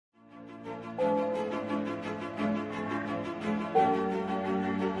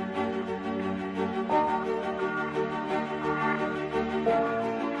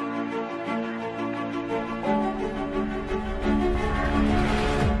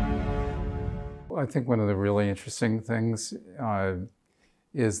I think one of the really interesting things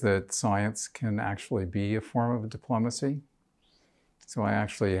is that science can actually be a form of diplomacy. So I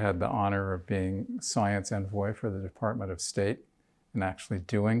actually had the honor of being science envoy for the Department of State and actually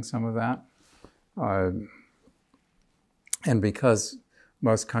doing some of that. And because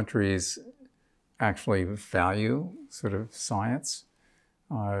most countries actually value sort of science,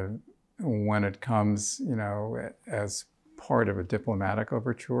 when it comes, as part of a diplomatic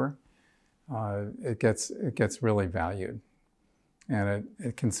overture, it gets really valued, and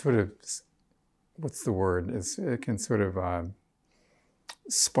it can sort of, what's the word? It can sort of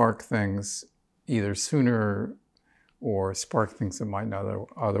spark things either sooner or spark things that might not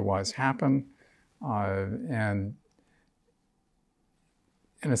otherwise happen, and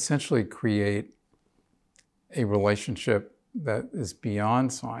essentially create a relationship that is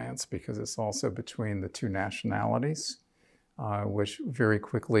beyond science, because it's also between the two nationalities, which very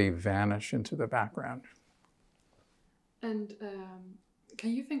quickly vanish into the background. And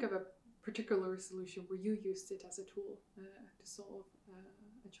can you think of a particular solution where you used it as a tool to solve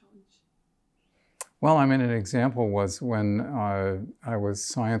a challenge? Well, I mean, an example was when I was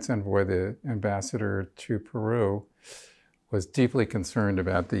science envoy. The ambassador to Peru was deeply concerned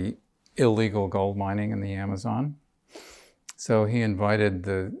about the illegal gold mining in the Amazon. So he invited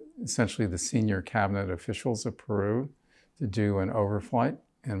essentially the senior cabinet officials of Peru to do an overflight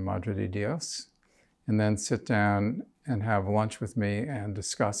in Madre de Dios, and then sit down and have lunch with me and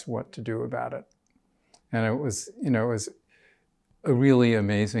discuss what to do about it. And it was a really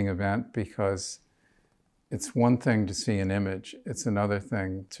amazing event, because it's one thing to see an image, it's another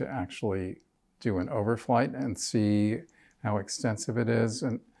thing to actually do an overflight and see how extensive it is,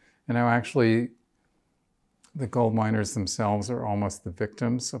 and how actually the gold miners themselves are almost the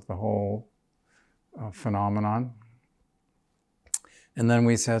victims of the whole phenomenon. And then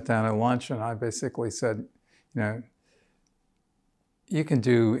we sat down at lunch, and I basically said, you can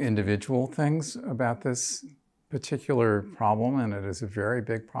do individual things about this particular problem, and it is a very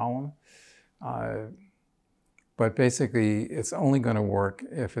big problem. But basically, it's only going to work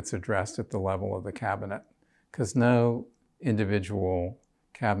if it's addressed at the level of the cabinet, because no individual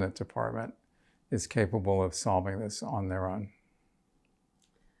cabinet department is capable of solving this on their own.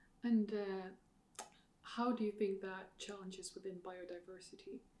 And how do you think that challenges within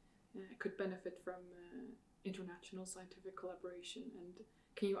biodiversity could benefit from international scientific collaboration? And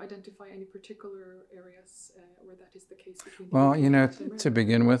can you identify any particular areas where that is the case between the Well, UK and Latin America? to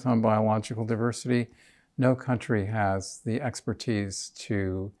begin with, on biological diversity, no country has the expertise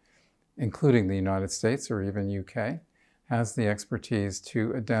to, including the United States or even UK, has the expertise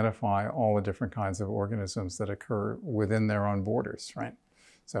to identify all the different kinds of organisms that occur within their own borders, right?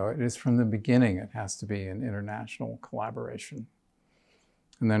 So it is from the beginning, it has to be an international collaboration.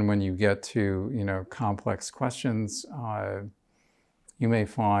 And then when you get to, complex questions, you may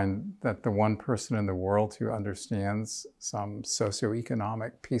find that the one person in the world who understands some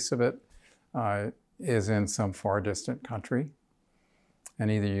socioeconomic piece of it is in some far distant country.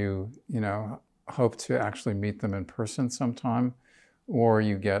 And either you hope to actually meet them in person sometime, or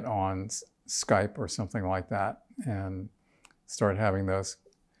you get on Skype or something like that and start having those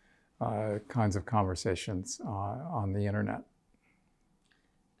kinds of conversations on the internet.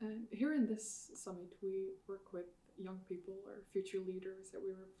 Here in this summit, we work with young people or future leaders that we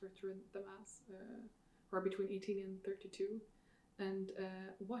refer to them as, who are between 18 and 32. And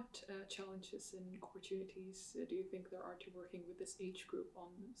what challenges and opportunities do you think there are to working with this age group on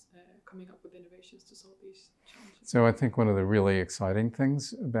coming up with innovations to solve these challenges? So I think one of the really exciting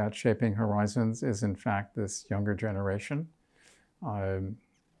things about Shaping Horizons is, in fact, this younger generation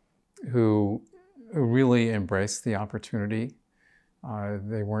who really embraced the opportunity.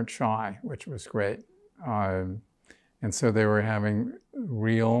 They weren't shy, which was great. And so they were having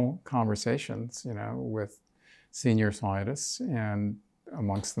real conversations, with senior scientists and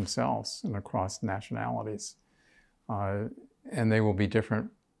amongst themselves and across nationalities. And they will be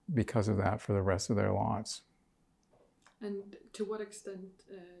different because of that for the rest of their lives. And to what extent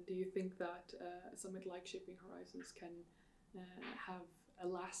do you think that a summit like Shaping Horizons can have a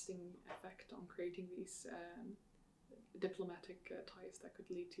lasting effect on creating these diplomatic ties that could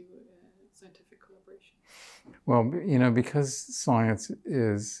lead to scientific collaboration? Well, because science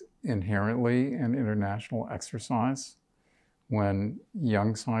is inherently an international exercise, when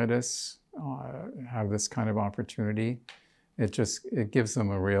young scientists have this kind of opportunity, it gives them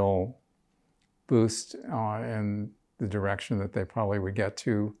a real boost in the direction that they probably would get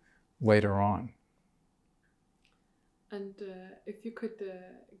to later on. And if you could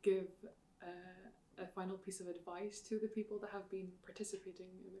give a final piece of advice to the people that have been participating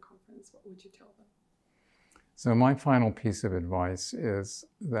in the conference, what would you tell them? So my final piece of advice is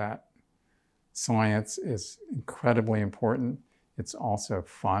that science is incredibly important. It's also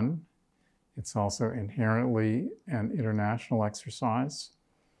fun. It's also inherently an international exercise.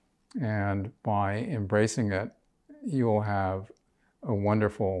 And by embracing it, you will have a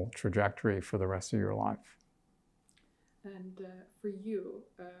wonderful trajectory for the rest of your life. And for you,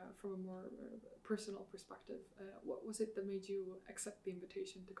 from a more personal perspective, what was it that made you accept the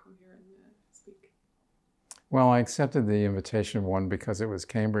invitation to come here and speak? Well, I accepted the invitation, one, because it was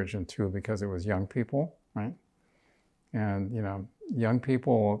Cambridge, and two, because it was young people, right? And, you know, young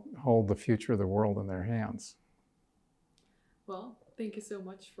people hold the future of the world in their hands. Well, thank you so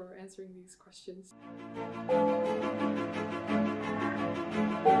much for answering these questions.